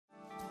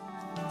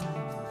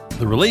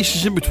The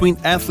relationship between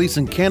athletes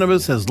and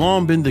cannabis has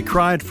long been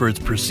decried for its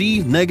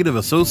perceived negative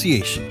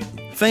association.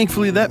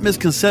 Thankfully, that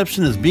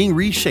misconception is being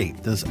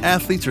reshaped as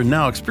athletes are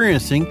now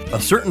experiencing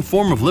a certain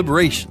form of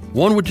liberation,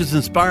 one which has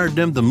inspired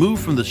them to move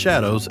from the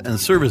shadows and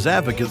serve as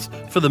advocates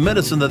for the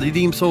medicine that they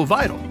deem so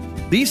vital.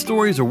 These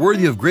stories are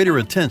worthy of greater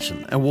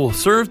attention and will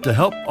serve to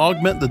help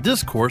augment the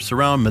discourse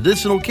around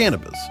medicinal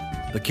cannabis.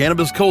 The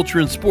cannabis culture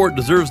in sport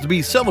deserves to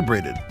be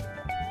celebrated,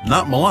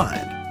 not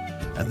maligned.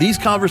 And these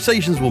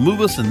conversations will move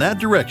us in that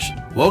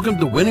direction. Welcome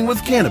to Winning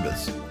with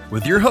Cannabis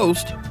with your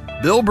host,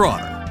 Bill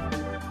Bronner.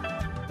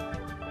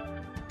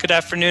 Good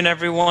afternoon,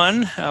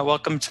 everyone.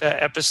 Welcome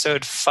to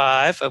episode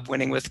 5 of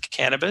Winning with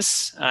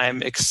Cannabis.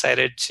 I'm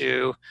excited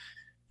to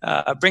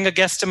bring a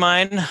guest of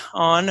mine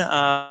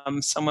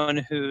on, someone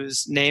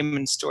whose name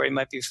and story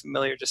might be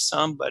familiar to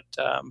some, but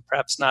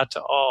perhaps not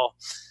to all.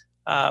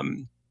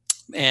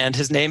 And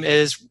his name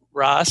is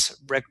Ross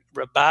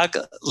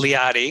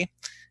Rebagliati.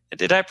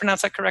 Did I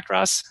pronounce that correct,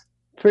 Ross?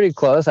 Pretty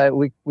close.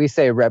 We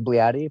say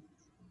Rebagliati,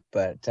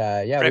 but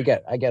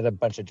I get a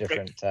bunch of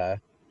different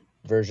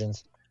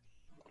versions.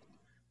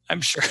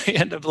 I'm sure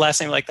a last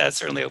name like that is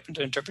certainly open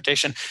to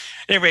interpretation.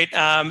 At any rate,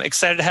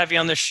 excited to have you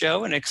on the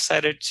show and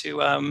excited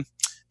to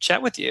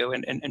chat with you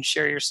and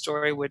share your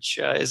story, which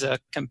is a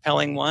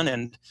compelling one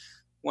and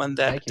one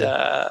that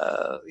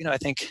I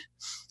think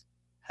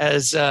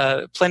has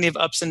plenty of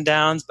ups and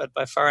downs, but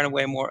by far and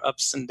away more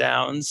ups and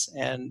downs.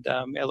 And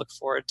I look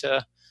forward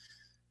to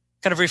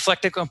kind of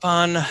reflecting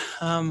upon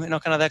kind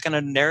of that kind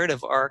of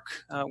narrative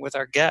arc with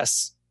our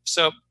guests.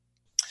 So.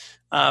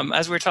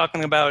 As we were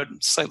talking about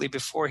slightly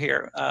before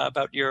here,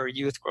 about your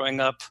youth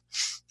growing up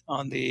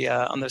on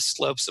the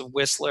slopes of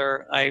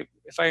Whistler,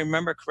 if I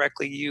remember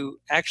correctly, you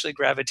actually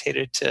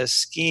gravitated to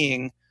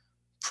skiing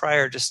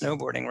prior to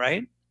snowboarding,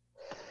 right?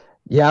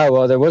 Yeah,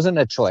 well, there wasn't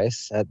a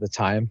choice at the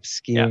time.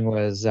 Skiing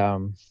was,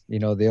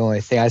 the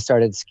only thing. I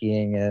started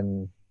skiing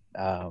in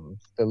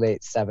the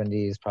late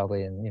 70s,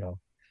 probably,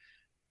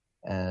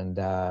 and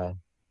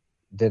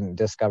didn't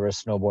discover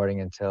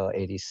snowboarding until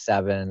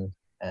 87.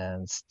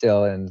 And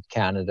still in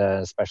Canada,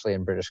 especially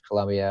in British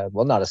Columbia,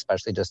 well, not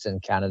especially, just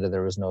in Canada,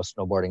 there was no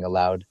snowboarding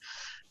allowed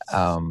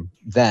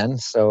then.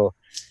 So,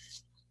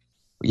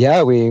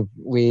 yeah, we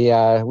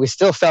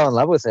still fell in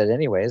love with it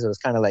anyways. It was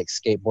kind of like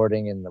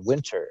skateboarding in the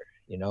winter,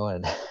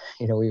 and,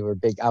 we were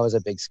big. I was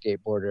a big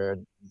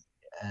skateboarder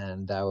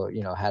and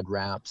had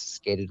ramps,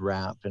 skated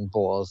ramp and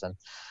bowls. And,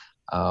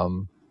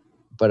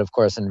 but of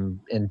course,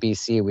 in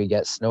BC, we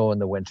get snow in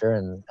the winter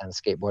and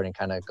skateboarding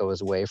kind of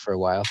goes away for a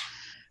while.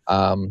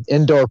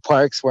 Indoor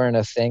parks weren't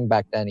a thing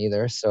back then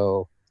either,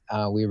 so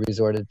we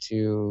resorted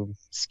to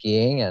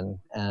skiing,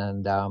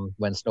 and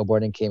when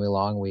snowboarding came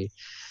along, we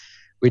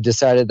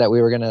decided that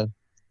we were going to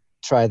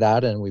try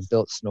that, and we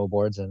built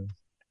snowboards in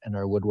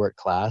our woodwork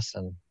class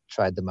and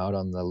tried them out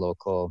on the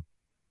local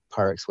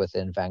parks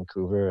within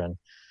Vancouver, and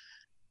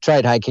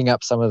tried hiking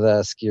up some of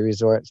the ski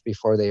resorts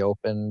before they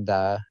opened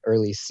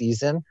early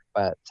season,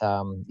 but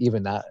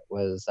even that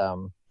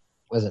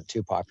wasn't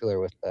too popular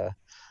with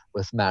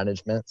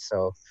management.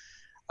 So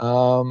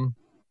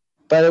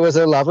but it was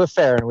a love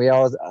affair, and we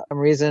all, for some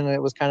reason,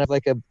 it was kind of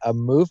like a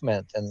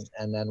movement,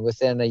 and then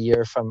within a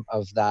year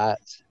of that,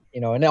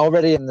 and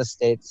already in the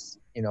States,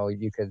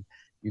 you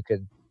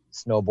could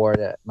snowboard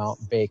at Mount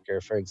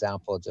Baker, for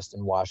example, just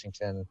in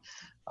Washington,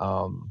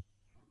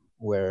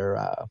 where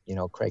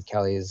Craig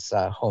Kelly's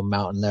home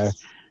mountain there.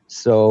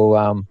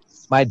 So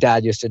my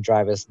dad used to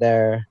drive us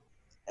there,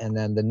 and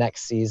then the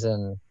next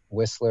season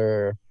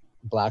Whistler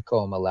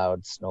Blackcomb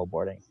allowed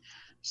snowboarding.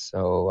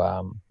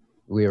 So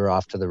we were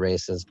off to the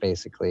races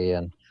basically,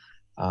 and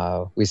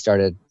we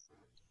started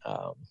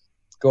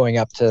going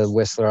up to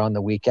Whistler on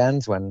the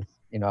weekends when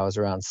I was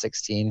around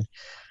 16,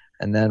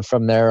 and then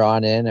from there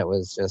on in, it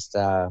was just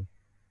a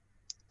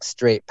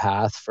straight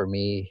path for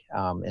me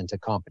into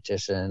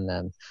competition,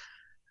 and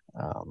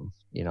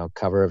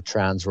cover of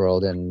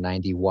Transworld in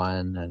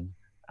 91,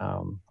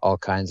 and all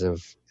kinds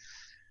of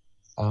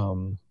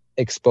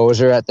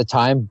exposure at the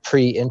time,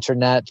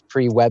 pre-internet,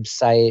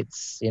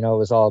 pre-websites. It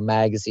was all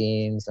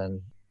magazines,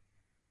 and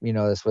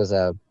this was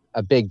a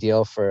big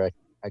deal for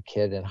a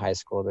kid in high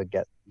school to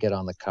get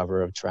on the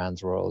cover of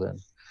Transworld, and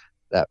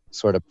that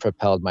sort of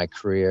propelled my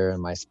career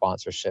and my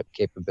sponsorship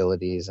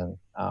capabilities. And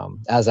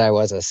as I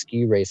was a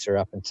ski racer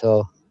up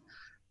until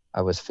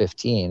I was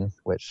 15,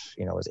 which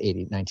was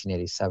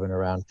 1987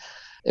 around,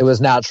 it was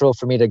natural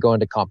for me to go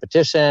into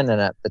competition, and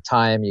at the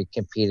time you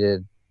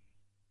competed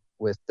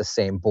with the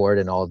same board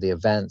in all the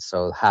events,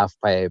 so half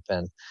pipe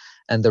and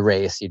the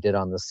race you did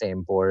on the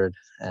same board,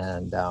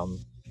 and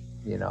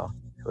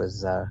it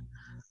was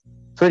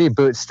pretty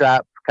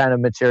bootstrap kind of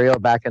material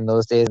back in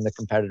those days, and the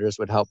competitors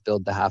would help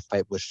build the half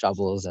pipe with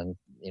shovels, and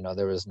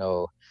there was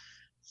no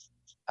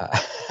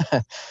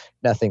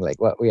nothing like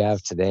what we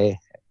have today.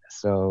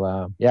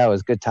 So it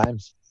was good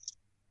times.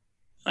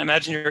 I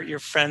imagine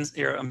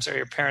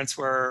your parents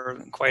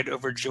were quite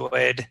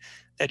overjoyed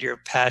that your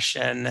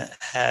passion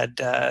had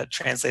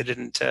translated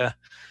into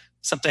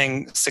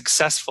something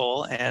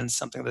successful and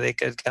something that they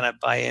could kind of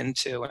buy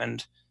into.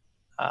 And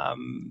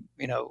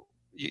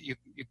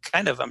you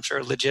kind of, I'm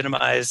sure,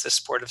 legitimize the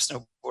sport of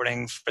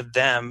snowboarding for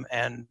them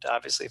and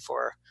obviously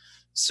for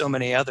so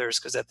many others,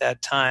 because at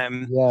that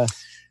time,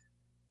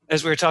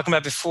 as we were talking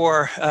about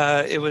before,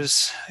 it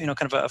was,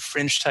 kind of a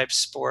fringe type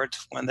sport,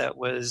 one that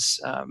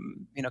was,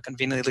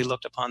 conveniently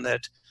looked upon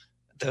that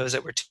those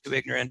that were too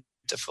ignorant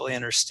to fully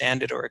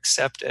understand it or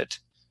accept it.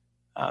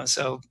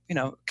 So,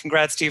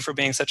 congrats to you for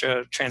being such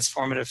a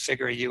transformative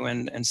figure, you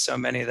and so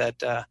many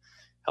that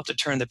helped to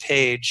turn the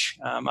page.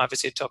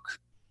 Obviously, it took,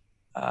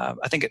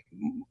 I think,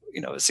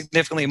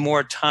 significantly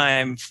more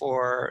time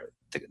for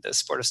the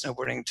sport of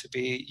snowboarding to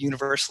be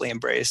universally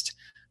embraced.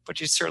 But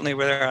you certainly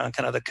were there on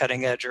kind of the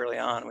cutting edge early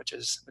on, which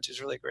is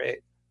really great.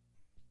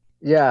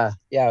 Yeah,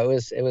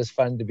 it was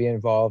fun to be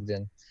involved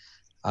in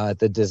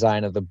the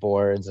design of the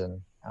boards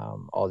and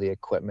all the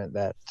equipment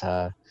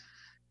that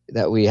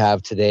we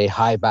have today.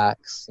 High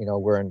backs,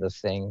 weren't a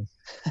thing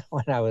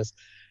when I was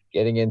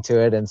getting into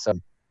it, and so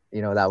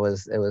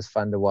it was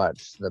fun to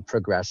watch the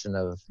progression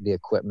of the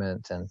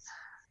equipment, and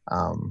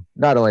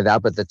not only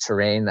that, but the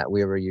terrain that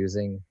we were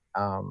using.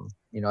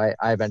 I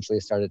eventually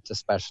started to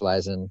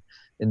specialize in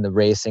the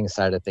racing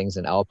side of things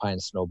in alpine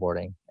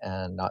snowboarding,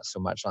 and not so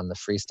much on the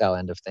freestyle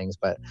end of things.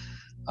 But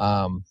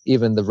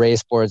even the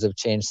race boards have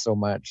changed so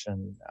much,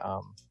 and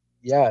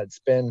it's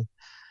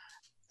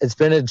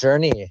been a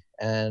journey.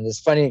 And it's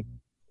funny,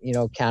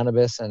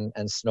 cannabis and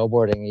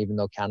snowboarding, even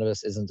though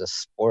cannabis isn't a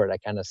sport, I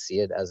kind of see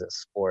it as a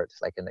sport,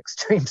 like an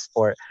extreme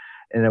sport,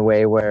 in a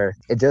way where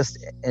it just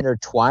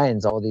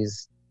intertwines all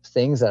these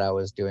things that I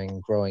was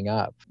doing growing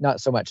up. Not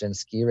so much in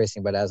ski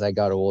racing, but as I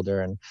got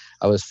older and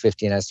I was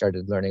 15, I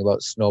started learning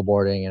about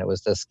snowboarding, and it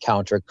was this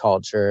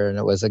counterculture, and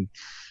it was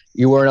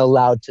you weren't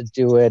allowed to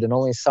do it, and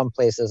only some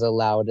places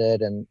allowed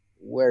it, and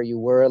where you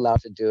were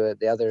allowed to do it,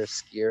 the other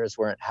skiers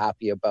weren't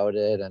happy about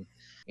it. And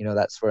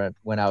that's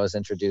when I was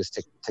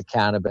introduced to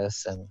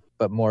cannabis,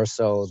 but more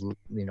so,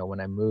 when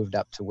I moved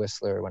up to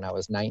Whistler when I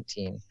was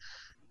 19,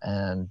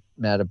 and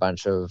met a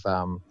bunch of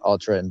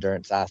ultra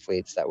endurance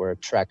athletes that were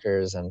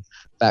trekkers and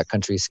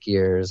backcountry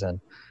skiers and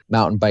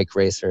mountain bike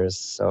racers.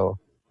 So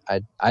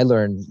I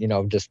learned,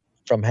 just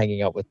from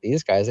hanging out with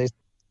these guys. They,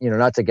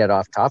 not to get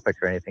off topic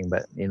or anything,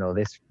 but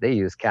they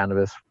use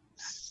cannabis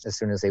as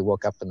soon as they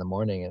woke up in the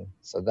morning, and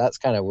so that's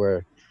kind of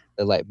where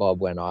the light bulb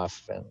went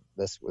off. And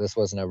this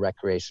wasn't a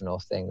recreational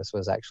thing. This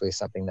was actually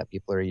something that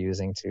people are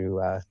using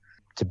to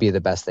be the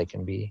best they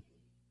can be.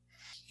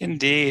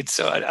 Indeed.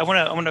 So I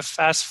want to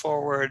fast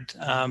forward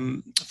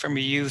from your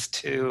youth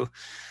to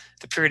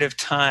the period of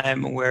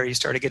time where you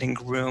started getting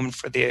groomed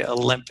for the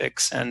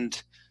Olympics,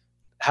 and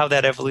how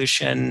that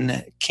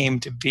evolution came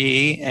to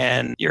be,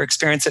 and your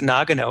experience at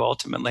Nagano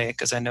ultimately,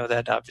 because I know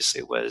that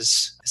obviously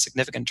was a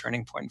significant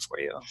turning point for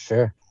you.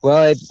 Sure.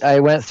 Well, I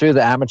went through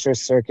the amateur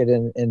circuit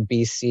in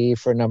BC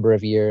for a number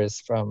of years,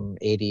 from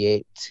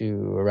 88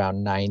 to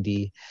around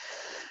 90.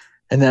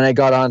 And then I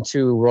got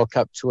onto World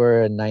Cup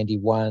Tour in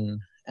 91,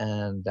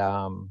 and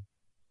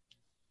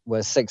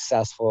was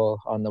successful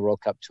on the World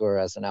Cup Tour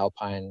as an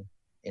alpine,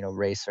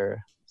 racer.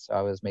 So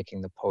I was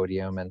making the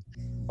podium, and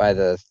by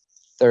the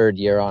third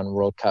year on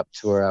World Cup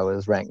Tour, I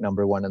was ranked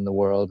number 1 in the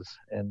world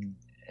in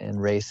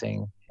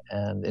racing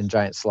and in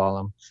giant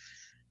slalom.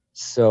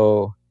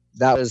 So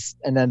that was,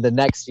 and then the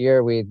next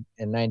year in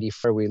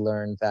 94, we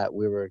learned that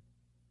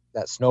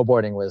that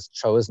snowboarding was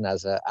chosen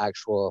as an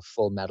actual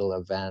full medal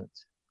event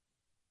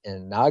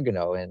in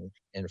Nagano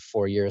in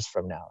 4 years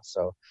from now.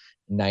 So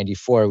in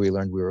 94, we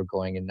learned we were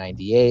going in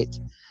 98,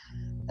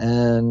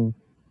 and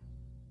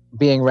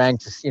being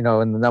ranked, in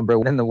the number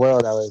 1 in the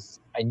world,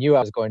 I knew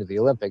I was going to the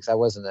Olympics. That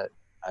wasn't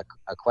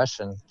a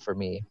question for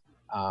me.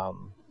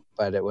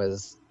 But it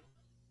was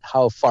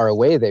how far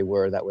away they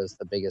were. That was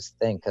the biggest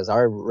thing, because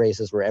our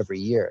races were every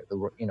year.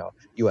 The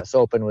US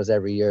Open was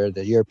every year,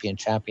 the European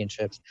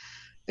Championships,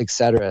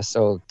 etc.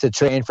 So to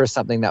train for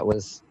something that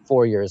was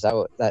 4 years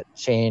out, that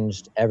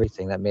changed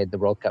everything. That made the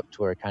World Cup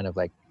Tour kind of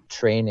like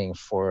training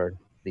for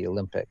the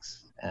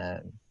Olympics.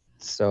 And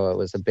so it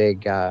was a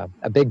big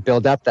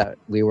build up that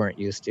we weren't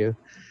used to.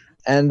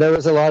 And there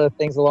was a lot of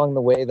things along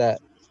the way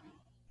that,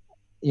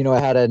 I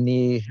had a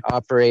knee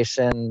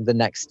operation the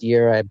next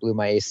year. I blew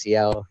my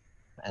ACL,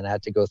 and I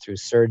had to go through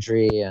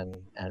surgery and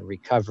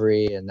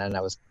recovery. And then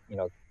I was,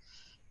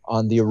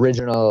 on the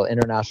original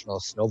International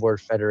Snowboard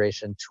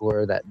Federation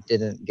tour that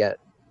didn't get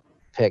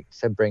picked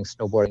to bring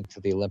snowboarding to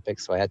the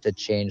Olympics. So I had to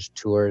change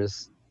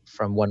tours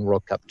from one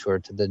World Cup Tour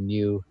to the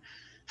new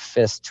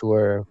FIS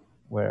Tour,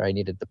 where I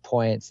needed the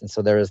points. And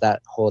so there was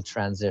that whole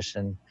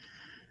transition.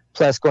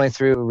 Plus going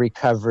through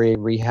recovery,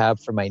 rehab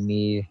for my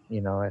knee.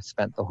 I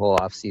spent the whole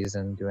off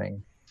season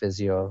doing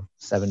physio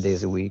 7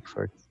 days a week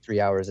for 3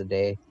 hours a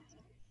day.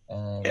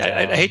 And,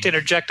 I hate to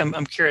interject.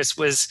 I'm curious,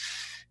 was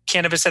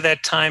cannabis at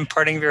that time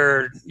part of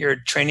your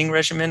training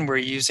regimen? Were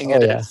you using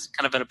it as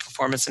kind of a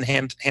performance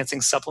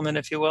enhancing supplement,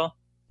 if you will?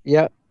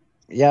 Yeah.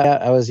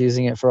 I was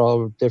using it for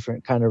all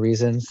different kind of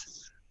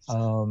reasons.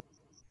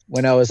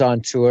 When I was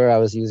on tour, I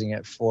was using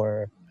it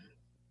for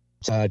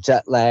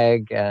jet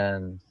lag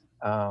and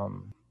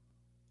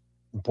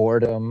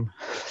boredom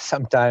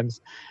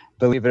sometimes.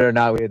 believe it or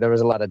not, there was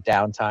a lot of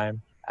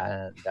downtime,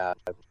 and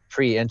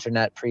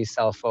pre-internet,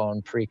 pre-cell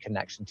phone,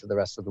 pre-connection to the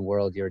rest of the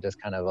world. You were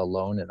just kind of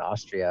alone in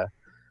Austria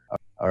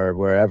or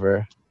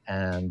wherever.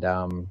 And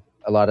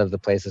a lot of the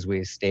places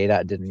we stayed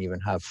at didn't even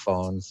have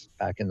phones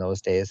back in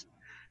those days.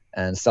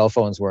 And cell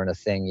phones weren't a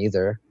thing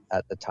either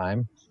at the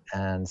time.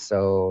 And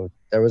so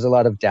there was a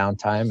lot of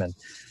downtime. And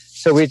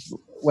so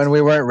when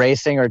we weren't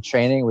racing or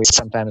training, we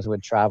sometimes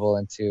would travel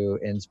into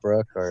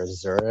Innsbruck or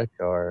Zurich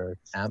or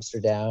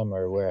Amsterdam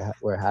or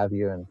where have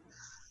you. And,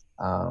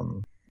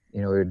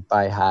 we would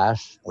buy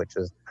hash, which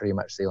was pretty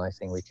much the only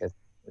thing we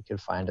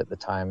could find at the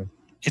time.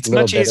 It's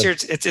much easier.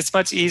 It's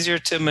much easier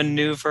to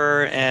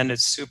maneuver, and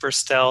it's super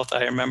stealth.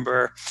 I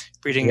remember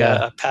reading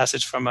a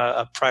passage from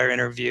a prior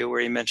interview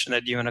where you mentioned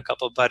that you and a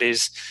couple of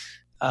buddies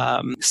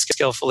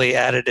skillfully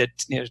added it,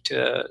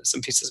 to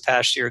some pieces of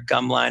hash to your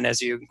gum line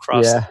as you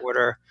crossed the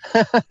border.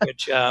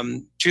 Which,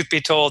 truth be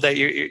told, that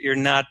you're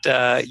not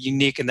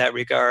unique in that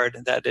regard.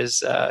 That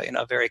is,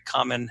 a very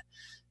common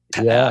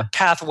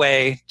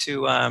pathway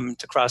to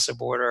cross the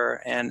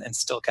border and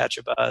still catch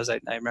a buzz. I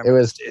remember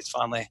those days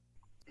fondly.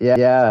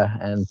 Yeah,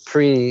 and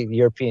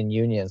pre-European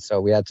Union,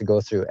 so we had to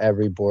go through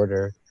every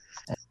border,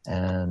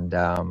 and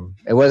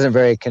it wasn't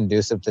very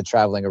conducive to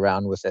traveling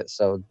around with it.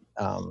 So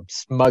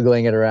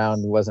smuggling it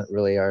around wasn't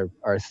really our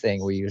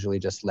thing. We usually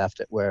just left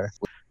it where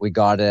we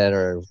got it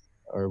or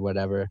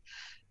whatever.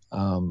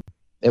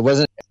 It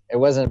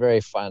wasn't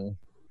very fun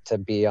to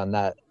be on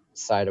that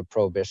side of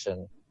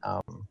prohibition.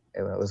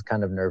 It was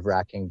kind of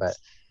nerve-wracking, but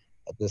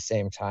at the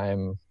same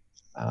time,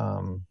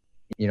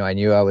 I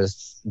knew I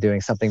was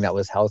doing something that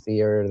was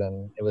healthier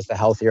it was the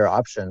healthier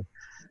option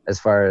as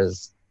far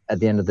as at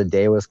the end of the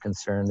day was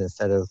concerned,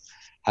 instead of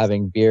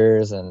having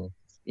beers and,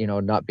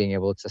 not being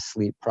able to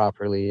sleep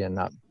properly and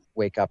not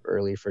wake up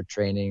early for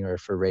training or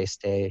for race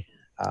day,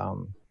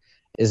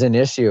 is an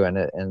issue. And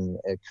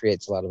it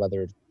creates a lot of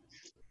other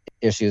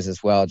issues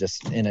as well,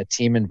 just in a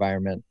team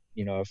environment,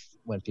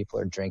 when people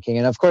are drinking.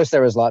 And of course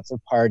there was lots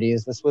of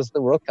parties. This was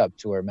the World Cup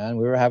tour, man.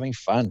 We were having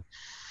fun.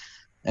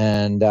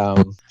 And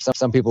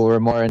some people were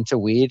more into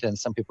weed and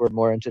some people were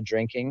more into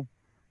drinking,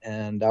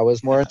 and I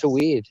was more into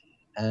weed.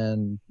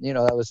 And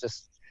that was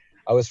just,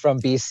 I was from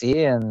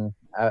BC, and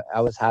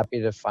I was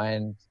happy to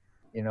find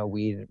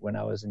weed when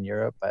I was in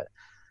Europe. But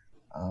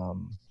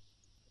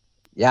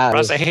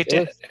Ross, I hate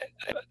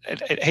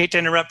to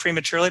interrupt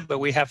prematurely, but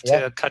we have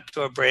to cut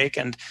to a break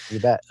and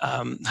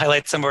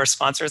highlight some of our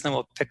sponsors, and then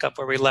we'll pick up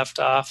where we left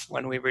off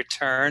when we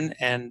return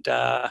and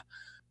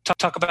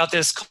talk about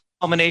this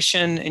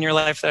culmination in your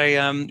life that I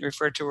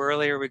referred to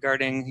earlier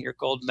regarding your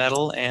gold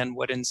medal and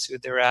what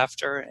ensued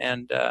thereafter,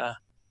 and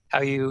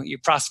how you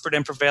prospered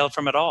and prevailed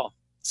from it all.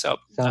 So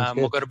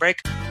we'll go to break.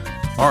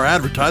 Our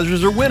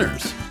advertisers are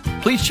winners.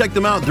 Please check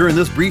them out during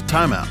this brief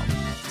timeout.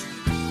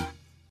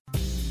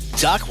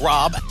 Doc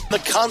Rob, the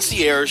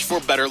concierge for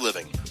better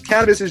living.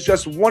 Cannabis is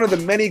just one of the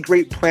many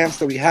great plants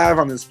that we have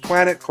on this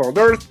planet called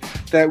Earth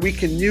that we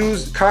can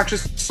use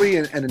consciously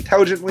and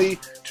intelligently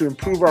to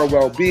improve our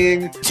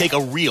well-being. Take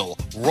a real,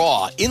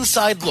 raw,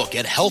 inside look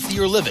at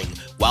healthier living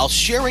while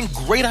sharing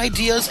great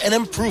ideas and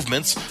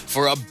improvements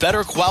for a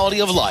better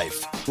quality of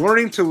life.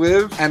 Learning to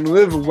live and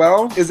live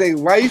well is a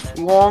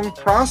lifelong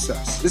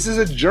process. This is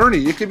a journey.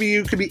 You could be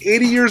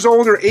 80 years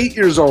old or 8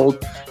 years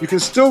old. You can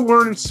still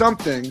learn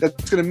something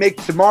that's going to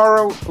make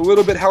tomorrow a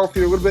little bit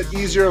healthier, a little bit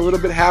easier, a little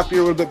bit happier,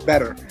 a little bit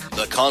better.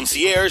 The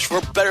concierge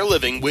for better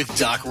living with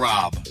Doc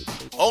Rob.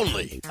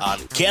 Only on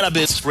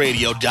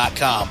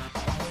CannabisRadio.com.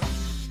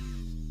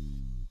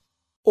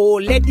 Oh,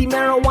 let the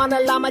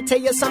marijuana llama tell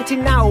you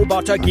something now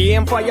about a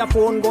game for your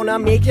phone gonna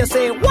make you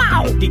say,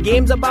 wow! The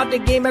game's about the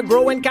game of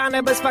growing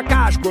cannabis for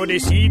cash. Grow the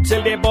seed,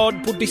 sell the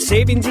bud, put the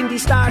savings in the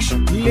stash.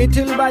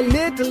 Little by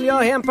little,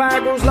 your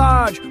empire grows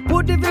large.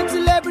 Put the big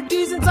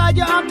celebrities inside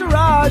your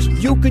entourage.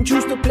 You can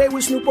choose to play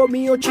with Snoop or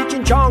me or Cheech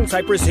and Chong,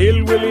 Cypress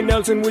Hill, Willie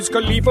Nelson, Wiz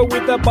Khalifa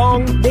with a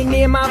bong. The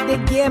name of the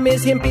game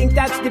is Hemp Inc.,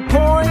 that's the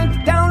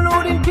point.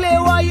 Download and play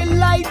while you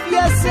light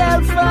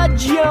yourself a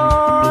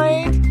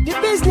joint. The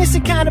business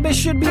of cannabis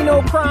should be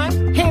no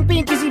crime. Hemp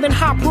Inc. is even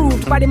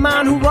hot-proofed by the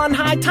man who run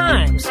High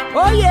Times.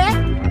 Oh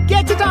yeah?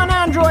 Get it on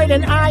Android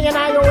and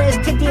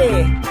iOS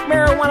today.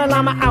 Marijuana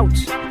llama out.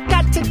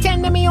 Got to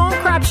tend to me own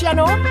crops, you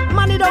know.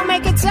 Money don't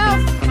make itself.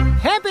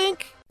 Hemp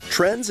Inc.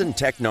 Trends in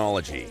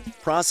technology,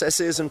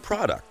 processes, and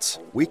products.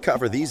 We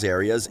cover these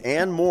areas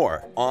and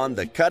more on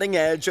The Cutting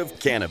Edge of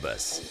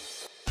Cannabis.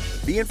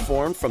 Be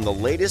informed from the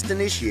latest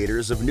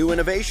initiators of new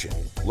innovation.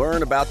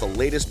 Learn about the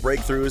latest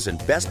breakthroughs and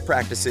best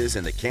practices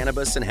in the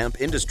cannabis and hemp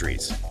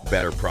industries.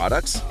 Better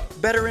products,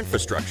 better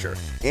infrastructure,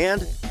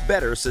 and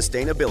better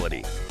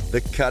sustainability. The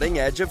Cutting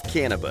Edge of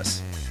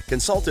Cannabis.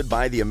 Consulted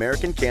by the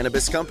American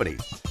Cannabis Company.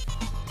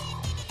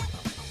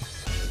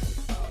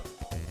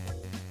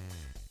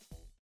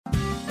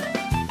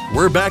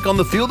 We're back on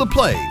the field of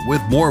play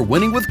with more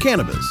Winning with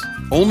Cannabis,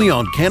 only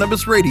on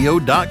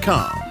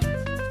CannabisRadio.com.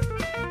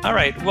 All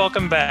right,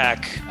 welcome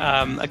back.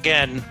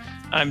 Again,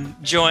 I'm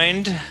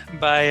joined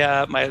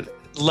by my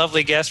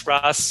lovely guest,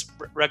 Ross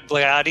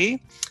Regbligati,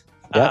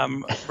 Yep.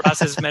 Ross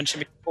has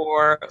mentioned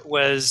before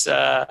was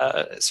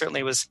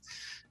certainly was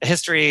a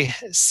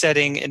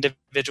history-setting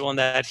individual in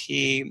that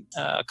he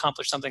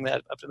accomplished something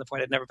that up to the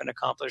point had never been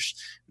accomplished.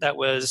 That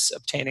was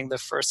obtaining the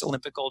first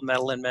Olympic gold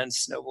medal in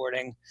men's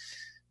snowboarding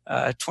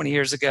 20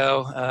 years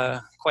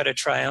ago. Quite a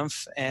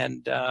triumph.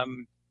 And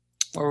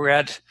where we're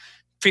at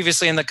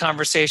previously in the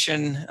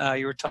conversation,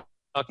 you were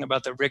talking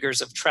about the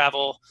rigors of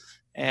travel,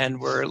 and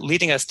were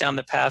leading us down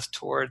the path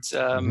towards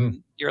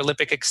your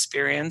Olympic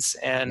experience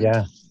and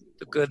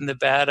the good and the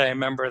bad. I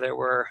remember there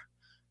were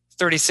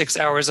 36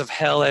 hours of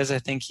hell, as I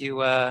think you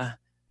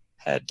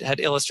had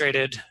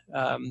illustrated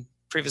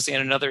previously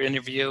in another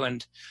interview.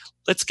 And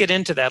let's get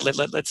into that.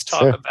 Let's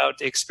talk about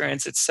the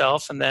experience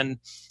itself, and then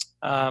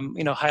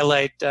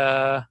highlight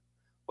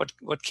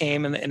what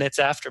came in its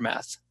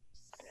aftermath.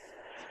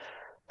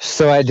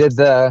 So I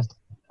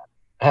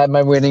had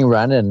my winning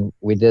run, and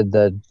we did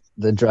the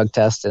drug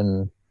test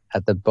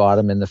at the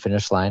bottom in the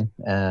finish line.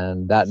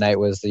 And that night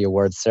was the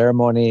award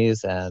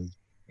ceremonies, and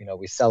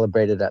we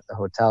celebrated at the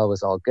hotel. It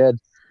was all good.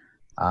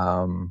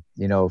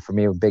 For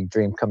me, a big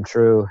dream come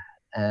true.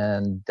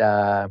 And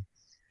the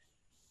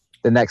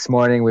next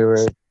morning we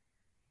were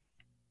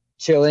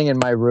chilling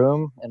in our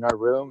room, and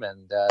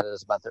there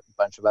was a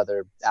bunch of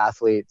other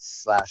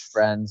athletes /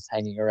 friends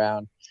hanging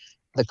around.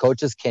 The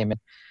coaches came in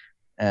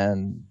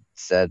and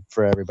said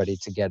for everybody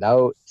to get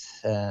out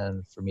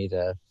and for me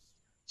to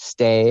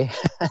stay.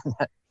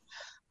 It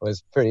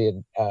was pretty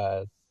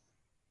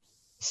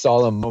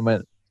solemn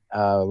moment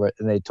where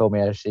they told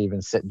me I should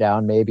even sit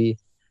down maybe,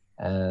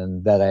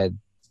 and that I had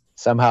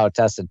somehow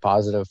tested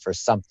positive for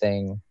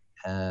something,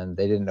 and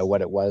they didn't know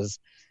what it was,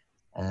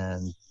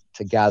 and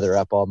to gather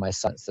up all my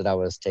sons that I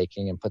was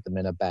taking and put them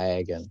in a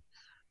bag, and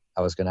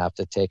I was going to have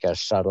to take a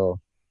shuttle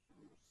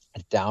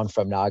down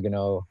from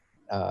Nagano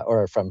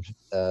or from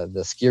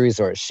the ski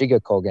resort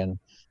Shigakogen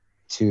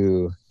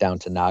down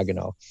to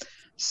Nagano.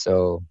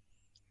 So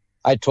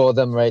I told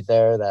them right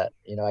there that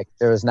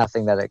there was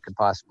nothing that it could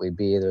possibly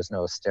be. There's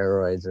no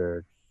steroids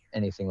or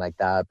anything like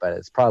that, but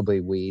it's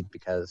probably weed,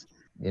 because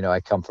I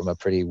come from a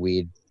pretty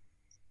weed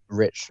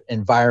rich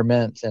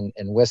environment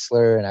in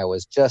Whistler, and I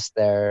was just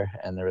there,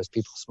 and there was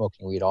people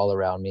smoking weed all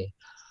around me.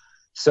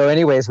 So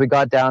anyways, we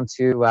got down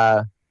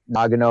to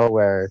Nagano,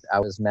 where I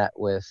was met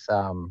with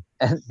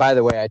and by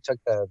the way, I took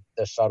the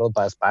shuttle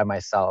bus by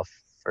myself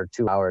for a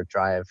 2-hour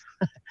drive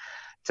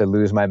to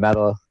lose my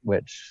medal,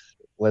 which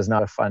was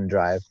not a fun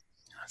drive.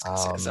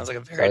 It sounds like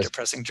a very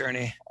depressing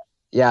journey.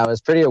 Yeah, I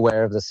was pretty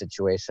aware of the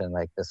situation.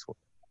 Like, this,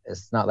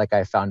 it's not like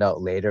I found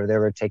out later they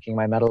were taking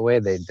my medal away.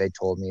 They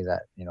told me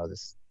that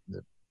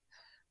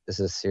this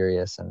is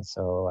serious, and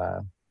so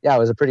it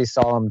was a pretty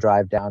solemn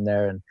drive down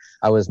there, and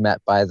I was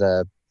met by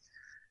the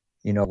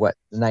what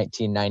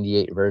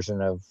 1998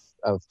 version of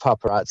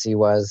paparazzi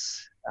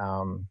was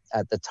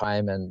at the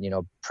time, and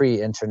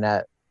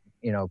pre-internet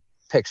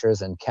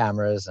pictures and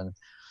cameras and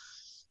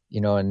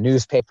and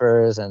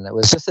newspapers, and it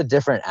was just a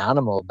different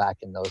animal back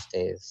in those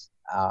days.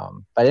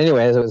 But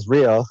anyways, it was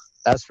real,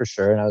 that's for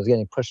sure. And I was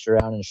getting pushed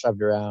around and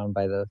shoved around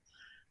by the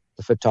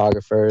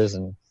photographers,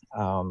 and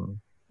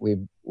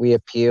we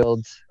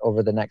appealed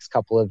over the next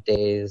couple of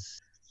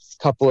days,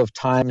 couple of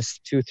times,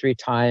 2-3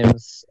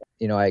 times.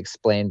 I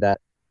explained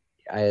that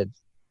I had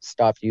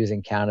stopped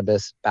using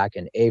cannabis back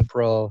in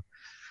April,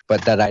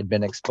 but that I'd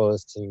been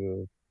exposed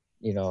to,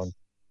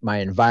 my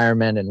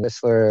environment in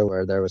Whistler,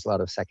 where there was a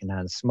lot of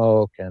secondhand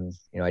smoke, and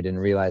I didn't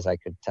realize I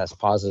could test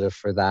positive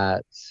for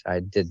that.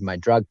 I did my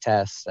drug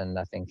tests and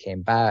nothing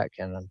came back,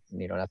 and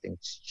nothing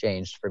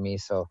changed for me,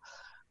 so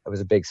it was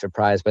a big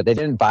surprise. But they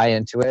didn't buy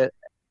into it.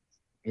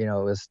 It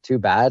was too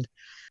bad.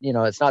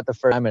 It's not the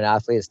first time an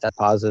athlete has tested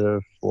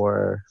positive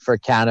for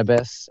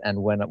cannabis and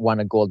won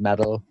a gold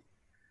medal,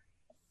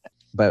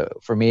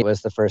 but for me it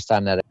was the first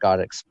time that it got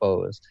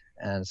exposed.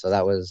 And so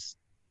that was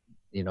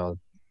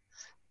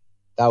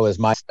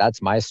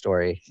that's my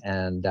story.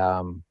 And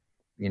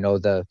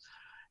the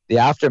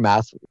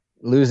aftermath,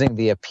 losing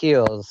the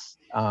appeals,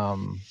 I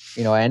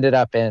ended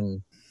up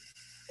in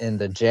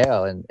the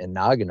jail in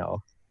Nagano,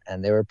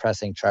 and they were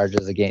pressing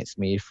charges against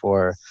me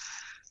for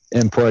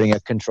importing a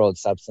controlled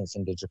substance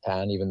into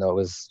Japan, even though it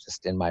was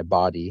just in my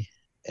body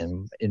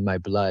and in my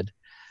blood.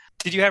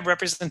 Did you have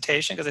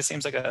representation? Because it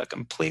seems like a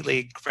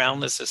completely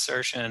groundless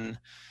assertion.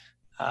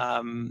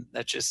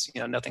 That's just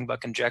nothing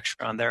but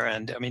conjecture on their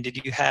end. I mean, did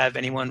you have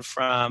anyone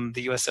from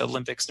the U.S.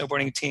 Olympic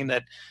snowboarding team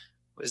that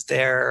was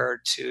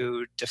there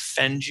to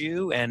defend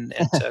you and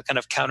to kind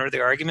of counter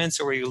the arguments,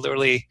 or were you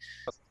literally?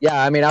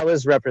 Yeah, I mean, I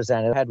was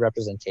represented, I had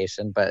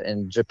representation, but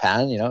in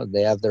Japan,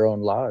 they have their own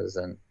laws,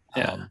 and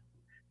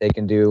they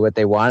can do what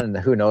they want, and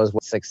who knows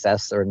what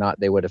success or not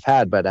they would have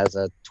had. But as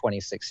a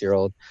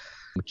 26-year-old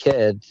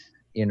kid,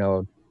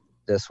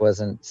 this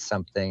wasn't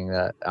something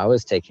that I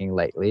was taking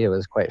lightly. It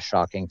was quite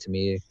shocking to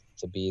me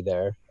to be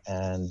there,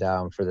 and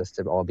for this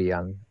to all be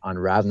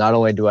unraveled. Not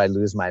only do I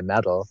lose my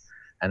medal,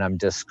 and I'm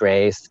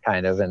disgraced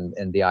kind of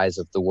in the eyes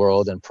of the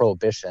world and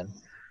prohibition,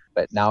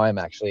 but now I'm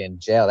actually in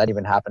jail. That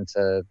even happened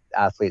to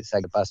athletes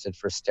that get busted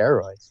for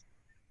steroids.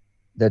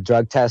 the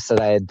drug tests that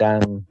I had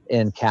done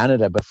in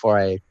Canada before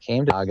I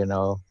came to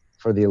Nagano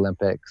for the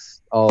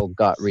Olympics all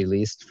got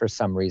released for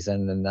some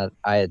reason, and that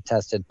I had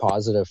tested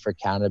positive for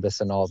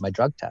cannabis in all of my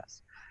drug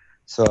tests.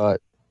 So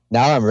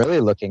now I'm really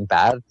looking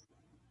bad.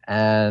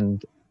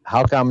 And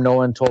how come no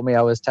one told me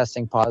I was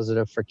testing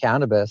positive for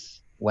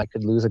cannabis when I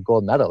could lose a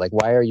gold medal? Like,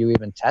 why are you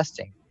even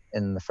testing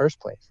in the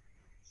first place?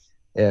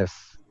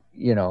 If,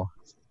 you know,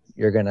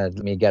 you're going to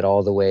let me get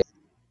all the way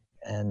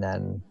and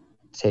then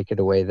take it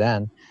away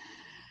then.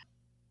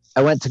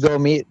 I went to go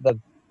meet the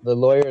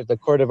lawyer, the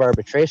court of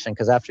arbitration,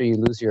 because after you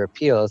lose your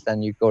appeals,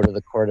 then you go to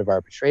the court of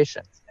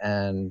arbitration.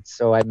 And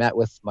so I met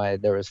with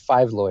there was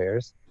 5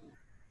 lawyers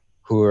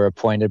who were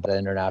appointed by the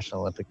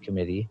International Olympic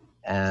Committee.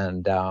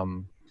 And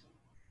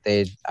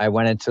I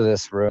went into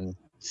this room and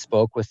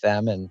spoke with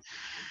them, and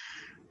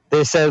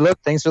they said,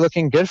 look, things are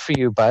looking good for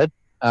you, bud.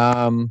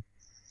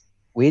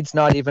 Weed's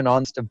not even on the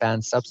list of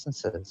banned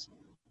substances.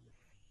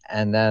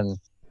 And then,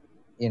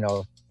 you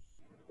know,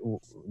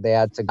 they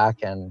had to go back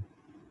and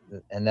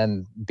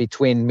then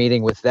between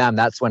meeting with them,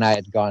 that's when I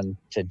had gone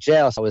to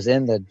jail. So I was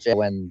in the jail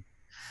when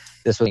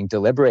this was being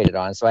deliberated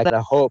on. So I had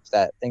a hope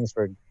that things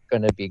were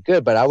going to be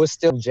good, but I was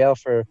still in jail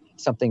for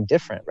something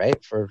different,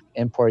 right? For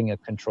importing a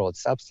controlled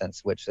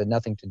substance, which had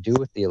nothing to do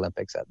with the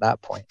Olympics at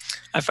that point.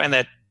 I find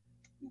that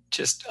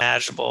just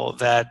imaginable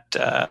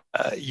that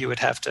you would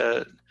have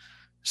to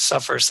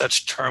suffer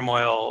such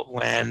turmoil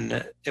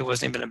when it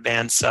wasn't even a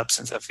banned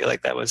substance. I feel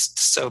like that was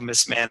so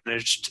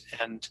mismanaged.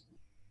 And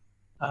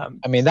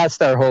I mean, that's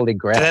their holy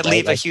grail. Did that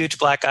leave a huge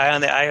black eye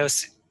on the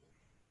IOC?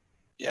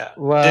 Yeah.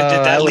 Well,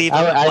 did that leave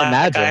a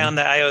black eye on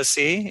the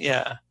IOC?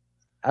 Yeah.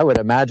 I would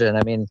imagine.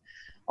 I mean,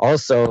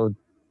 also,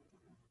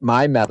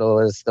 my medal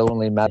is the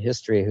only medal in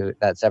history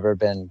that's ever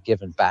been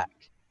given back.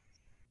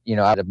 You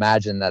know, I'd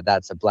imagine that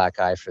that's a black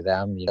eye for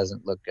them. It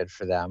doesn't look good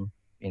for them.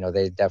 You know,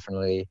 they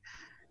definitely,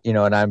 you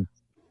know, and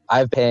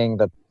I'm paying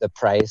the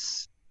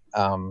price.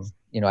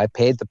 You know, I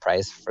paid the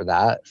price for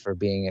that, for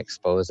being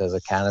exposed as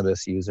a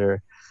cannabis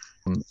user.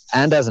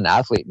 And as an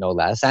athlete, no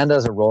less, and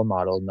as a role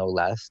model, no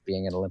less,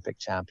 being an Olympic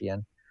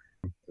champion,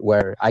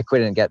 where I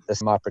couldn't get the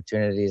same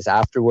opportunities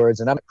afterwards.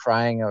 And I'm not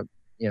crying out,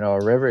 you know,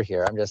 a river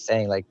here. I'm just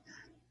saying, like,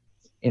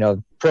 you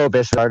know,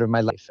 prohibition was part of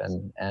my life,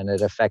 and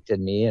it affected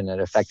me, and it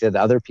affected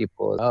other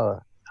people as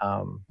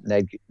well,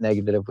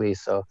 negatively.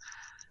 So,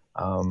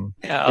 you know,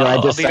 I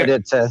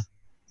decided to,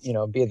 you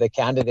know, be the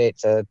candidate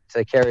to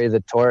carry the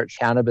torch,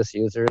 cannabis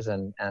users,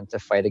 and to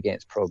fight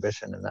against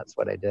prohibition, and that's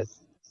what I did.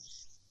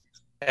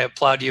 I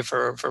applaud you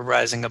for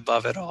rising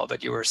above it all,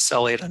 but you were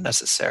sullied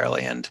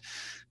unnecessarily. And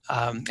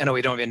I know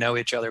we don't even know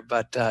each other,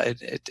 but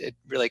it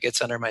really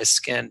gets under my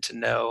skin to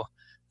know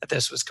that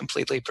this was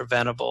completely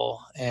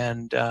preventable.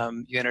 And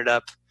you ended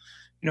up,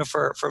 you know,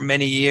 for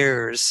many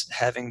years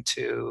having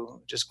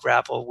to just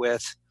grapple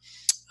with,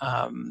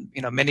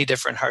 you know, many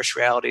different harsh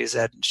realities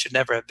that should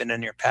never have been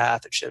in your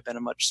path. It should have been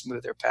a much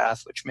smoother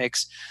path, which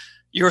makes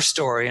your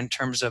story in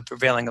terms of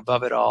prevailing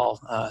above it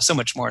all so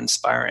much more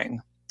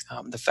inspiring.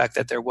 The fact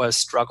that there was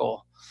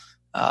struggle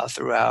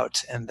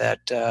throughout, and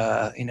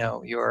that, you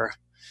know, your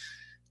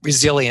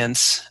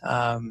resilience,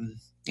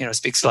 you know,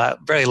 speaks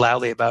very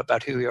loudly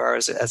about who you are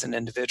as an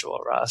individual,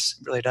 Ross.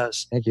 It really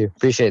does. Thank you.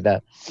 Appreciate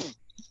that.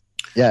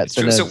 Yeah, it's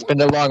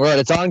been a long road.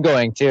 It's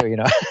ongoing too, you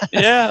know.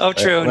 Yeah. Oh,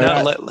 true.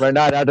 We're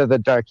not out of the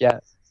dark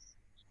yet.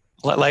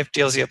 Life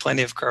deals you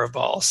plenty of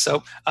curveballs.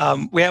 So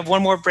we have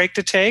one more break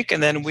to take,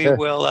 and then we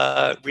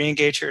will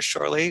re-engage here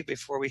shortly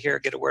before we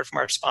get a word from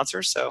our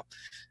sponsors. So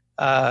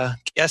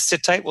yes,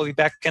 sit tight. We'll be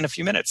back in a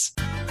few minutes.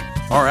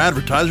 Our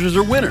advertisers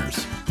are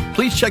winners.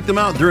 Please check them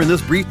out during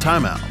this brief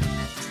timeout.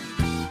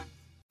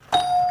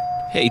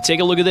 Hey,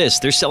 take a look at this.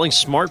 They're selling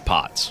smart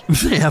pots.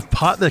 They have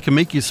pot that can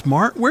make you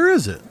smart? Where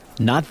is it?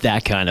 Not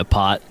that kind of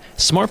pot.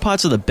 Smart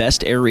pots are the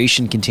best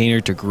aeration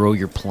container to grow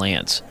your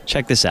plants.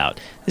 Check this out.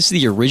 This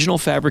is the original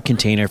fabric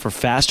container for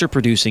faster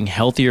producing,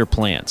 healthier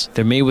plants.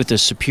 They're made with a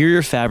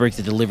superior fabric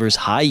that delivers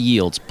high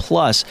yields.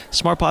 Plus,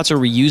 smart pots are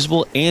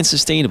reusable and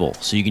sustainable,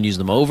 so you can use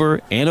them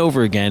over and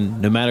over again,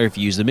 no matter if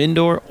you use them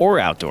indoor or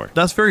outdoor.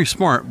 That's very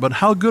smart, but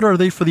how good are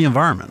they for the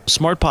environment?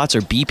 Smart pots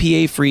are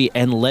BPA-free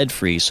and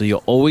lead-free, so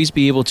you'll always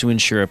be able to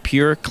ensure a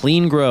pure,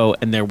 clean grow,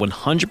 and they're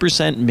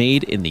 100%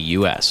 made in the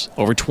U.S.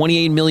 Over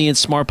 28 million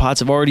smart pots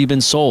have already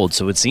been sold,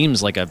 so it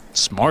seems like a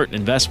smart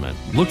investment.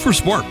 Look for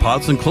smart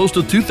pots in close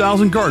to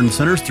 2,000 garden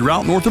centers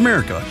throughout North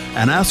America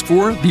and ask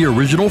for the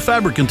original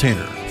fabric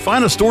container.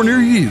 Find a store near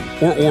you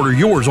or order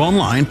yours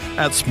online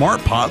at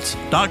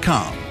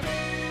smartpots.com.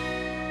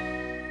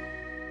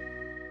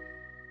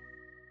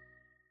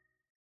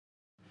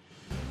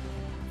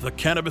 The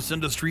cannabis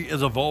industry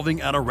is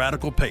evolving at a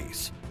radical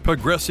pace,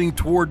 progressing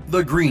toward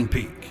the green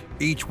peak.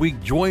 Each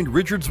week, join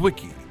Richard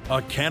Zwicky,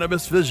 a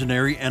cannabis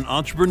visionary and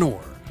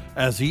entrepreneur,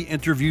 as he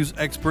interviews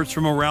experts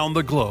from around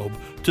the globe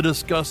to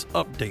discuss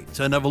updates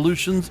and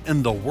evolutions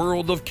in the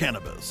world of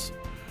cannabis.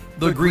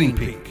 The Green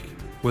Peak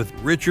with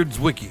Richard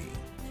Zwicky.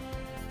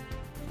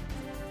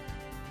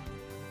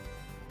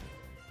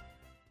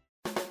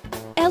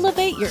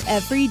 Elevate your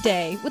every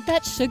day with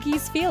that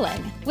Shoogies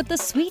feeling, with the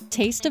sweet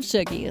taste of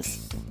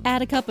Shoogies.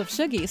 Add a cup of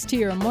Shoogies to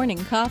your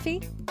morning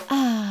coffee.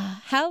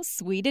 Ah, how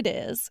sweet it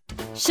is.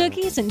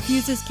 Shoogies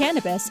infuses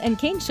cannabis and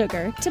cane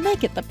sugar to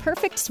make it the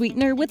perfect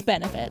sweetener with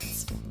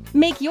benefits.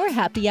 Make your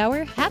happy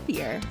hour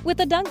happier with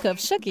a dunk of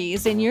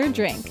Shoogies in your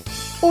drink.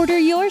 Order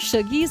your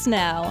Shoogies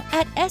now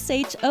at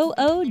shoogies.com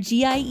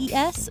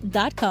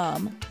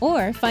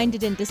or find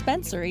it in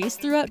dispensaries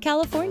throughout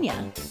California.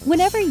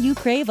 Whenever you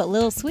crave a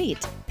little sweet,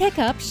 pick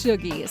up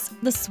Shoogies,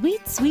 the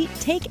sweet, sweet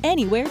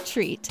take-anywhere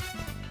treat.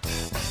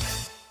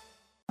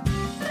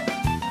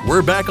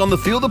 We're back on the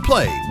field of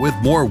play with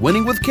more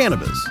Winning with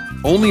Cannabis,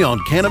 only on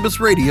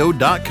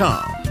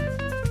CannabisRadio.com.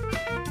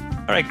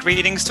 All right,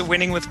 greetings to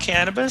Winning with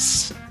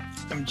Cannabis.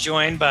 I'm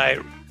joined by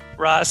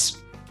Ross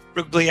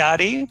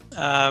Brugliati,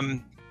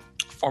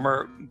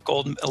 former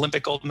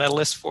Olympic gold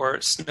medalist for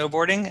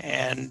snowboarding.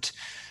 And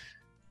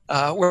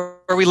where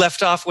we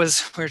left off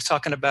was we were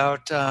talking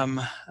about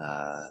the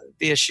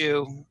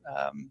issue,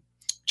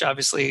 which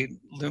obviously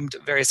loomed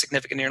very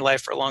significant in your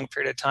life for a long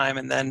period of time.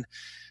 And then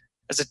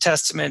as a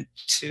testament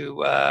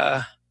to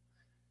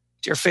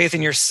your faith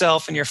in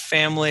yourself and your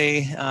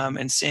family,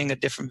 and seeing a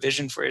different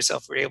vision for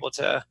yourself, we're able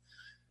to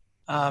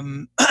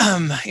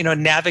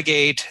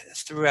navigate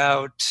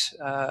throughout,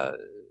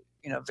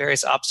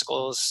 various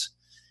obstacles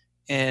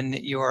in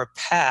your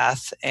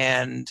path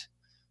and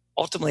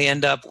ultimately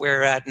end up where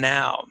we're at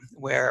now,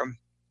 where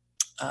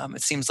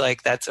it seems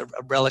like that's a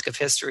relic of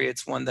history.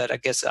 It's one that I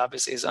guess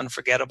obviously is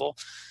unforgettable.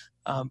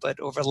 But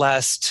over the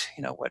last,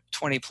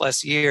 20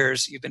 plus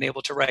years, you've been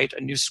able to write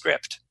a new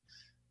script,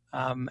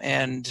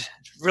 and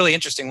really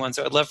interesting one.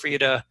 So I'd love for you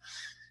to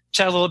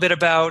chat a little bit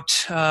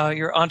about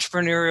your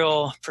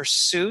entrepreneurial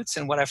pursuits.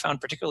 And what I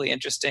found particularly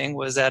interesting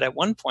was that at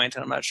one point,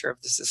 and I'm not sure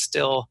if this is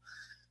still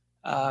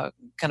kind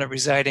of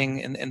residing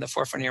in the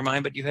forefront of your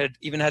mind, but you had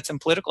even had some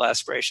political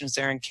aspirations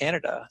there in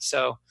Canada.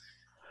 So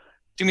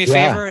do me a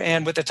favor,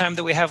 and with the time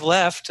that we have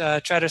left,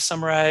 try to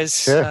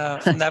summarize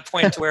from that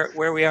point to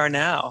where we are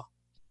now.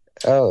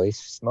 Oh,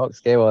 smokes.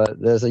 Okay, well,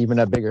 there's even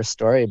a bigger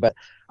story, but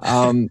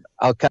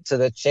I'll cut to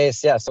the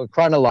chase. Yeah, so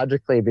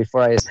chronologically,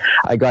 before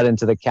I got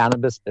into the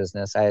cannabis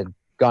business, I had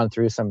gone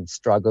through some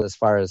struggle as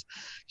far as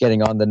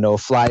getting on the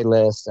no-fly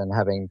list and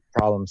having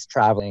problems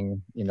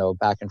traveling,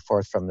 back and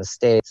forth from the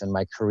States, and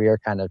my career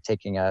kind of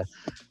taking a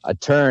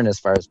turn as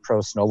far as pro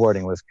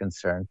snowboarding was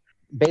concerned.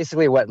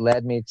 Basically, what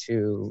led me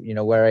to,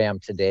 where I am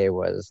today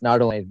was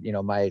not only,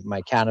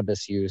 my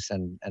cannabis use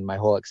and my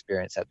whole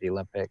experience at the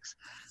Olympics,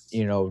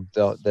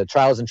 the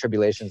trials and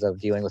tribulations of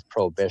dealing with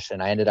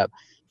prohibition. I ended up,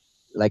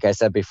 like I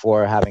said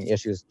before, having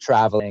issues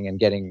traveling and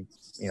getting,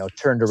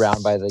 turned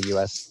around by the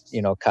U.S.,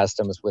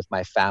 customs with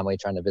my family,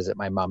 trying to visit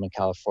my mom in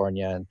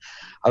California. And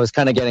I was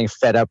kind of getting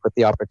fed up with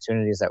the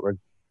opportunities that were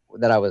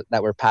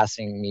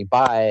passing me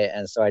by.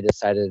 And so I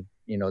decided,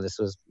 this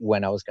was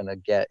when I was going to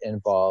get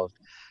involved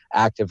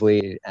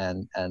actively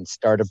and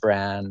start a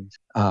brand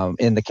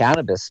in the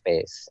cannabis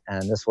space.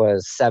 And this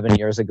was 7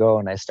 years ago,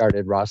 and I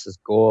started Ross's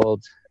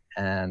Gold.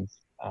 And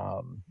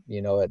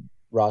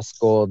Ross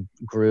Gold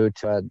grew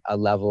to a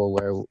level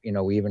where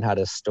we even had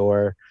a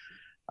store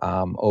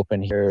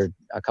open here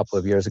a couple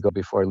of years ago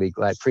before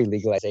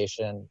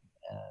pre-legalization.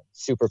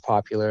 Super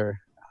popular.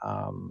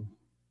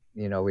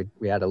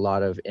 We had a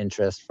lot of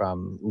interest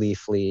from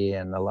Leafly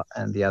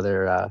and the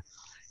other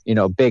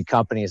big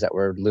companies that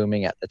were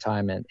looming at the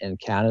time in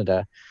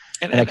Canada.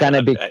 And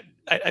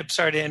I'm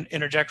sorry to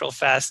interject real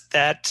fast.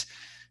 That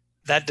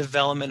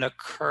development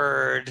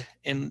occurred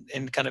in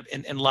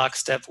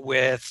lockstep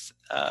with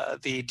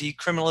the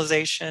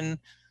decriminalization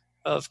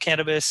of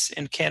cannabis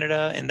in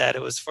Canada, and that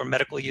it was for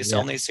medical use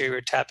only. So you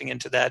were tapping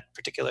into that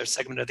particular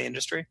segment of the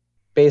industry.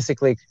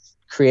 Basically,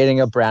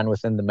 creating a brand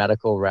within the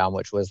medical realm,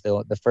 which was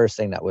the first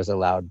thing that was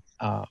allowed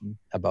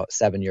about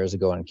 7 years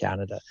ago in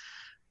Canada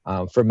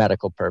for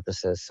medical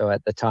purposes. So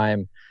at the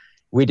time,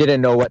 we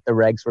didn't know what the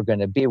regs were going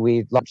to be.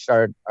 We launched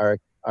our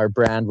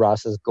brand,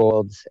 Ross's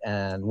Gold,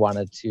 and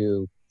wanted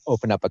to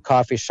open up a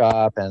coffee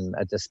shop and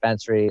a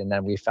dispensary, and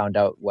then we found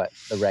out what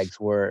the regs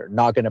were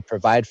not going to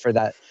provide for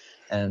that.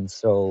 And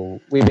so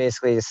we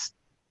basically,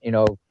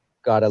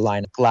 got a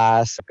line of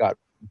glass, got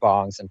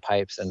bongs and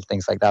pipes and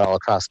things like that all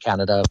across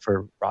Canada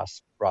for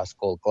Ross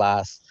Gold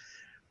glass,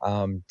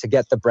 to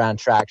get the brand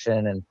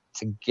traction and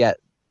to get,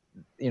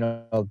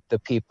 the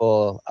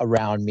people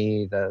around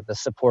me, the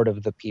support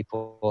of the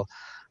people,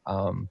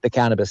 the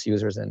cannabis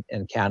users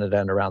in Canada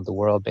and around the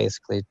world,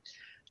 basically,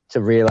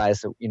 to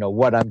realize that,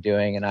 what I'm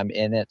doing, and I'm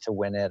in it to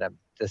win it.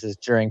 This is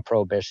during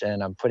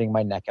Prohibition. I'm putting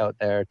my neck out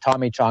there.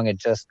 Tommy Chong had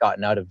just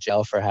gotten out of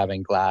jail for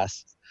having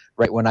glass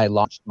right when I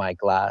launched my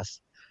glass.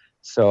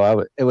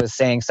 So it was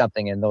saying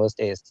something in those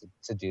days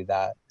to do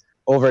that.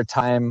 Over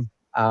time,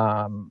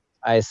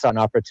 I saw an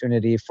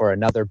opportunity for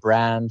another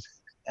brand.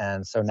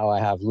 And so now I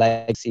have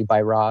Legacy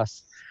by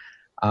Ross.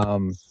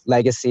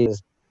 Legacy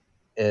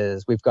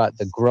is we've got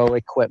the grow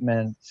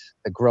equipment,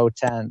 the grow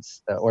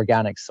tents, the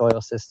organic soil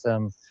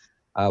system.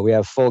 We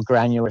have full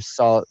granular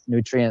salt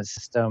nutrient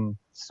system,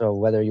 So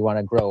whether you want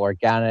to grow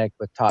organic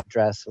with top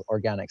dress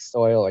organic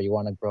soil, or you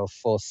want to grow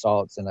full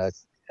salts in a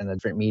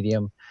different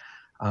medium,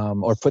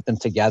 or put them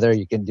together,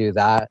 you can do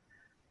that.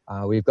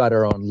 We've got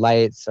our own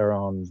lights, our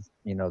own,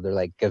 they're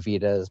like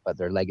Gavitas, but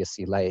they're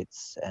legacy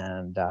lights.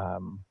 And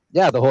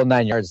the whole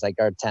 9 yards, like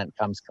our tent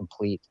comes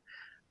complete.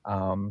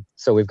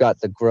 So we've got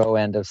the grow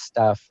end of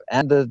stuff,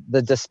 and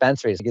the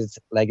dispensaries.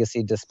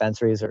 Legacy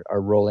dispensaries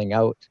are rolling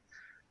out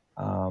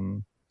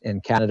in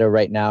Canada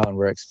right now, and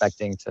we're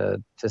expecting to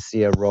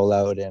see a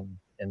rollout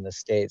in the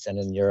States and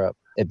in Europe.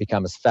 It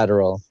becomes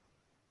federal,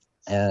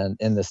 and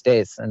in the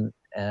States and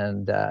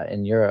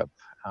in Europe,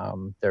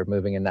 they're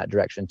moving in that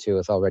direction too,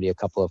 with already a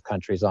couple of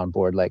countries on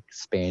board, like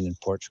Spain and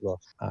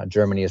Portugal.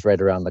 Germany is right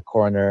around the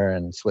corner,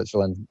 and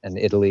Switzerland and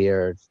Italy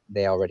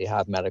they already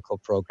have medical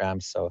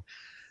programs. So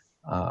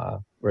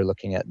we're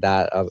looking at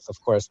that.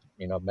 Of course,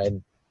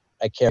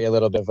 I carry a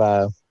little bit of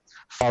a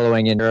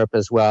following in Europe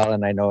as well,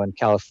 and I know in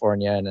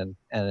California and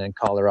in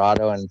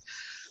Colorado, and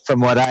from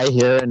what I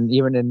hear, and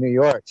even in New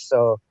York.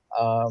 So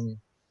I'm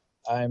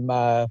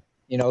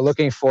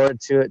looking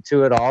forward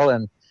to it all,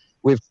 and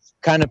we've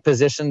kind of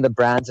positioned the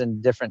brands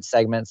in different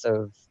segments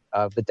of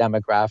the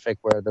demographic,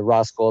 where the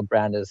Ross Gold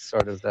brand is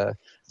sort of the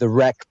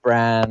rec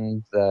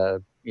brand,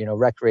 the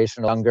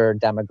recreational younger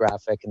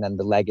demographic, and then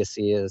the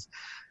legacy is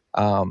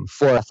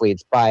for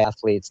athletes, by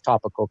athletes,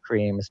 topical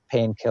creams,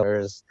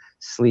 painkillers,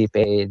 sleep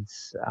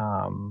aids,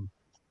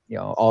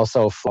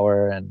 also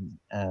flower,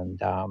 and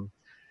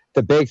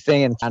the big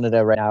thing in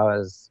Canada right now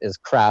is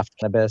craft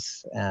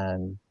cannabis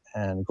and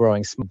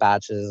growing small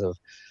batches of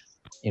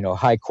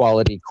high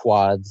quality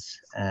quads,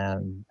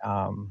 and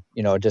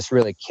just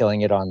really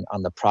killing it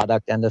on the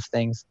product end of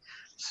things.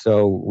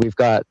 So we've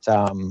got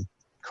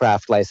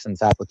craft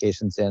license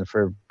applications in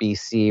for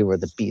BC, where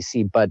the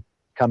BC bud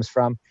comes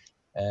from.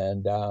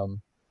 And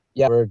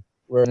we're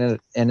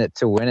in it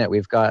to win it.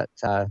 We've got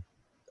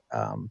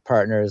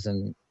partners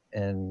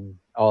in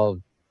all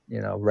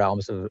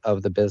realms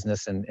of the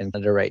business in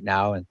Canada right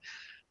now, and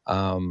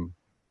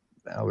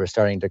we're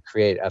starting to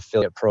create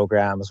affiliate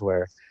programs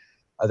where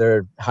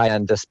other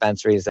high-end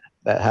dispensaries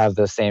that have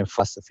the same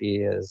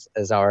philosophy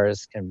as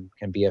ours can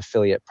be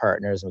affiliate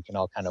partners, and we can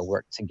all kind of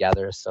work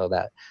together, so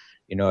that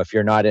if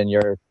you're not in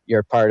your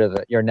part of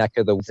your neck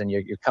of the woods, and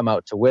you come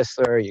out to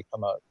Whistler, you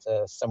come out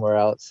to somewhere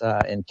else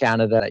in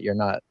Canada that you're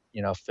not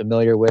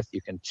familiar with,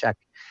 you can check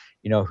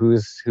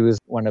who's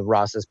one of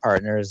Ross's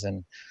partners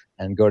and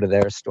go to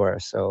their store.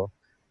 So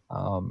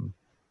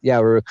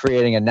we're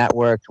creating a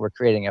network, we're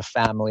creating a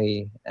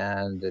family,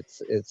 and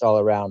it's all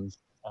around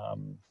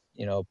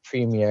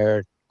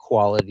premier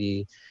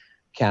quality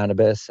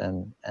cannabis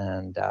and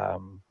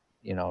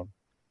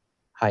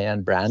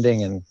high-end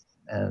branding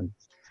and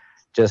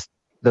just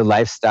the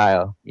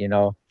lifestyle.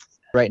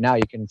 Right now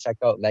you can check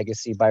out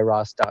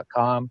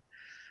legacybyross.com.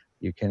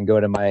 You can go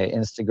to my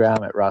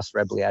Instagram at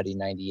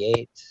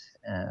rossrebliati98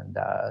 and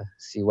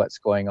see what's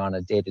going on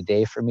a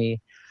day-to-day for me.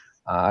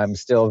 I'm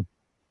still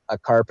a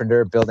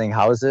carpenter building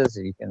houses.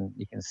 You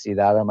can see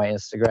that on my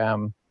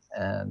Instagram,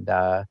 and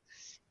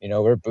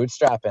we're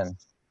bootstrapping.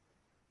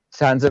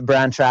 Tons of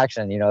brand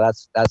traction.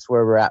 That's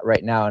where we're at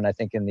right now. And I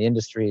think in the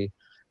industry,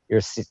 you're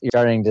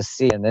starting to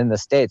see, and in the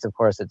States, of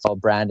course, it's all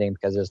branding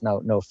because there's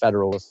no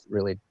federals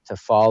really to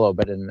follow.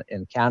 But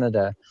in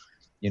Canada,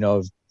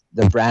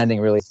 the branding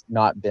really has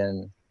not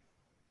been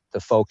the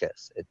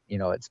focus.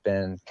 It's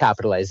been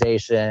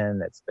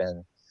capitalization. It's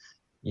been,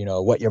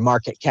 what your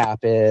market cap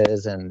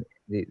is, and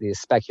the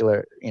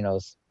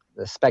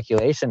the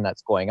speculation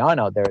that's going on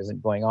out there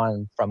isn't going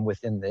on from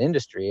within the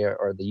industry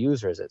or the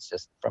users. It's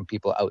just from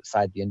people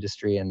outside the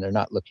industry, and they're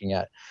not looking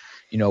at,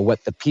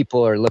 what the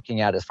people are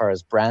looking at as far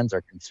as brands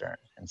are concerned.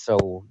 And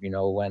so,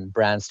 when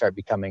brands start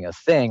becoming a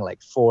thing,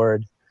 like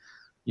Ford,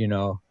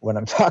 what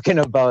I'm talking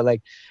about,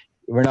 like,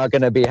 we're not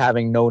going to be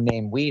having no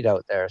name weed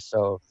out there.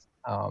 So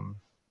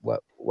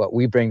what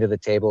we bring to the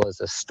table is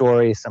a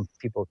story some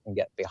people can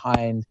get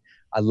behind,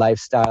 a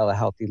lifestyle, a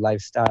healthy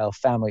lifestyle,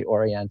 family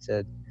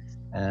oriented,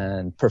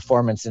 and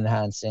performance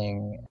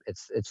enhancing.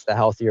 It's the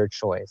healthier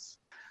choice.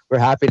 We're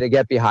happy to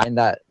get behind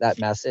that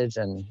message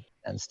and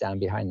stand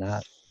behind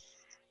that.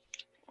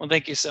 Well,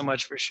 thank you so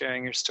much for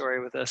sharing your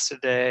story with us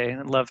today.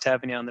 I loved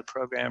having you on the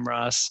program,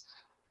 Ross.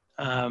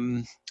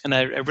 And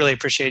I really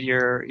appreciate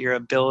your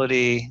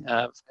ability,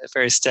 a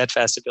very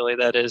steadfast ability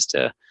that is,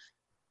 to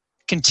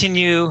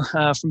continue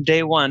from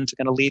day one to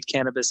kind of lead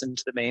cannabis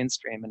into the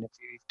mainstream. And if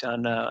you've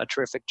done a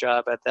terrific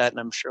job at that, and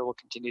I'm sure we'll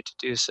continue to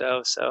do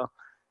so. So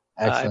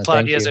I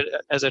applaud you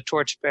as a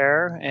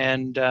torchbearer,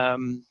 and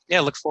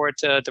look forward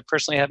to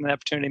personally having the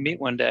opportunity to meet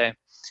one day.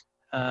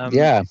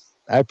 I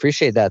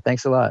appreciate that.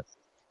 Thanks a lot.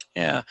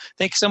 Yeah.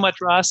 Thank you so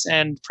much, Ross.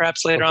 And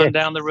perhaps later on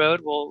down the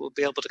road, we'll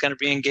be able to kind of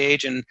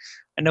re-engage. And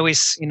I know we,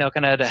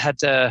 kind of had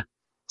to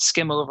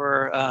skim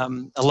over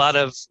a lot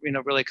of,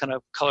 really kind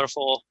of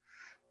colorful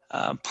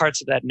parts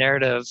of that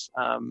narrative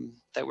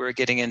that we were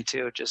getting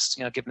into, just,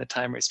 given the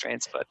time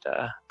restraints, but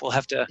we'll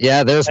have to.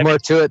 Yeah, there's more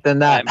to it than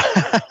that.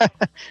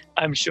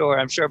 I'm sure.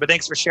 But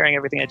thanks for sharing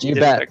everything that you did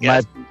bet. with our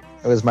guests.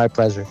 It was my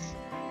pleasure.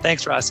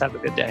 Thanks, Ross. Have a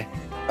good day.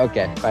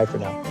 Okay, bye for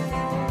now.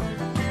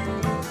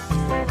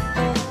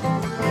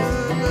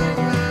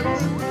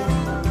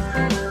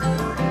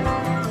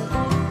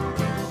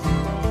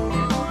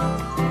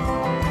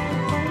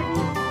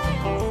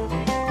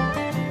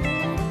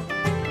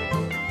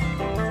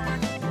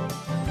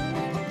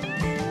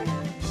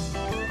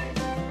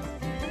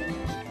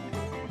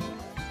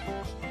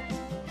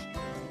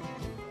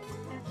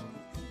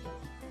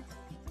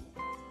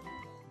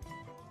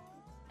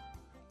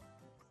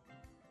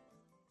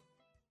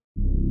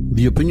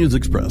 The opinions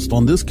expressed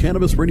on this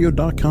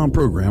CannabisRadio.com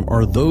program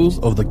are those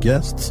of the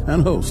guests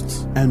and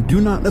hosts and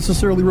do not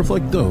necessarily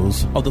reflect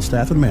those of the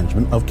staff and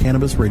management of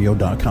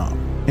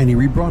CannabisRadio.com. Any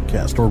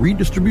rebroadcast or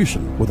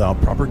redistribution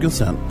without proper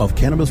consent of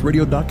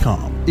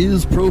CannabisRadio.com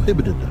is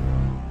prohibited.